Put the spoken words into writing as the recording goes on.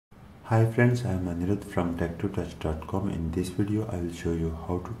Hi friends, I am Anirudh from tech2touch.com. In this video, I will show you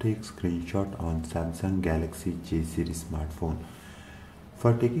how to take screenshot on Samsung Galaxy J series smartphone.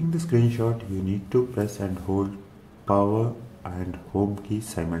 For taking the screenshot, you need to press and hold power and home keys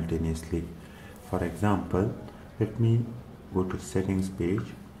simultaneously. For example, let me go to settings page.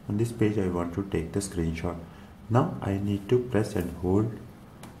 On this page, I want to take the screenshot. Now I need to press and hold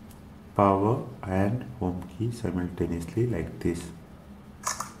power and home key simultaneously like this.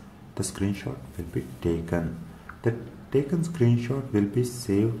 The screenshot will be taken. The taken screenshot will be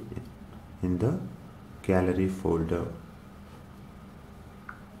saved in the gallery folder.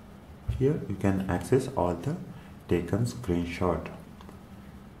 Here you can access all the taken screenshot.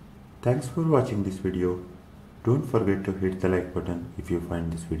 Thanks for watching this video. Don't forget to hit the like button if you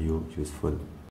find this video useful.